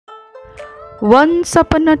Once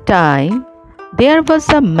upon a time, there was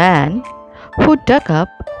a man who dug up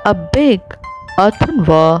a big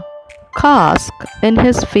earthenware cask in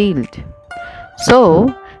his field.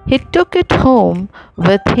 So he took it home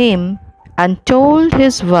with him and told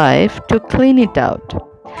his wife to clean it out.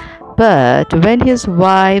 But when his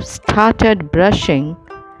wife started brushing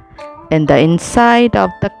in the inside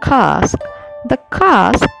of the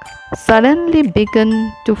cask suddenly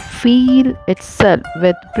began to fill itself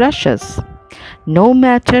with brushes. No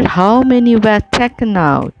matter how many were taken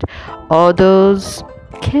out, others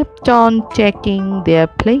kept on taking their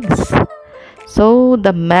place. So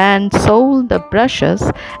the man sold the brushes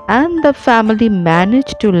and the family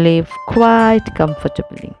managed to live quite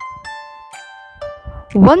comfortably.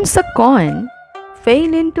 Once a coin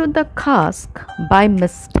fell into the cask by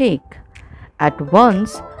mistake. At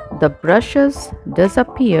once the brushes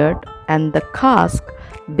disappeared and the cask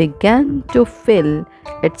began to fill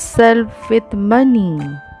itself with money.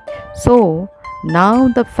 So now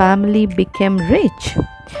the family became rich,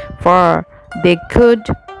 for they could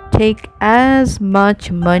take as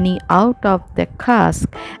much money out of the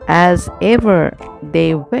cask as ever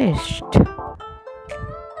they wished.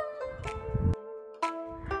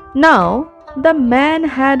 Now the man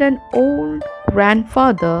had an old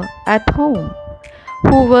grandfather at home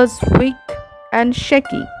who was weak and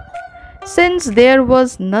shaky. Since there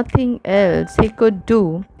was nothing else he could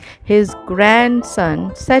do, his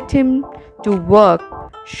grandson set him to work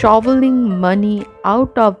shoveling money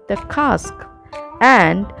out of the cask.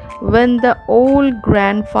 And when the old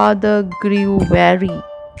grandfather grew weary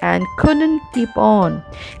and couldn't keep on,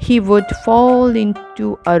 he would fall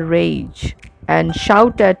into a rage and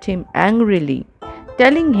shout at him angrily,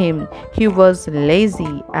 telling him he was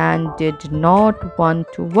lazy and did not want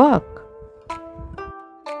to work.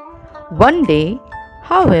 One day,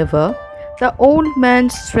 however, the old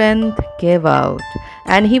man's strength gave out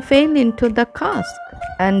and he fell into the cask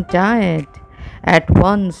and died. At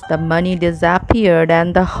once the money disappeared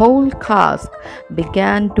and the whole cask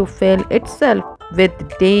began to fill itself with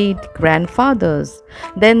dead grandfathers.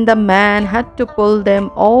 Then the man had to pull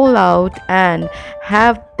them all out and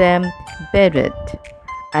have them buried.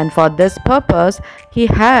 And for this purpose, he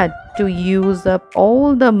had to use up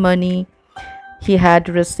all the money he had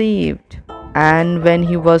received. And when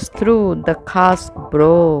he was through, the cask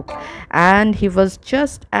broke, and he was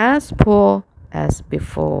just as poor as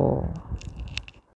before.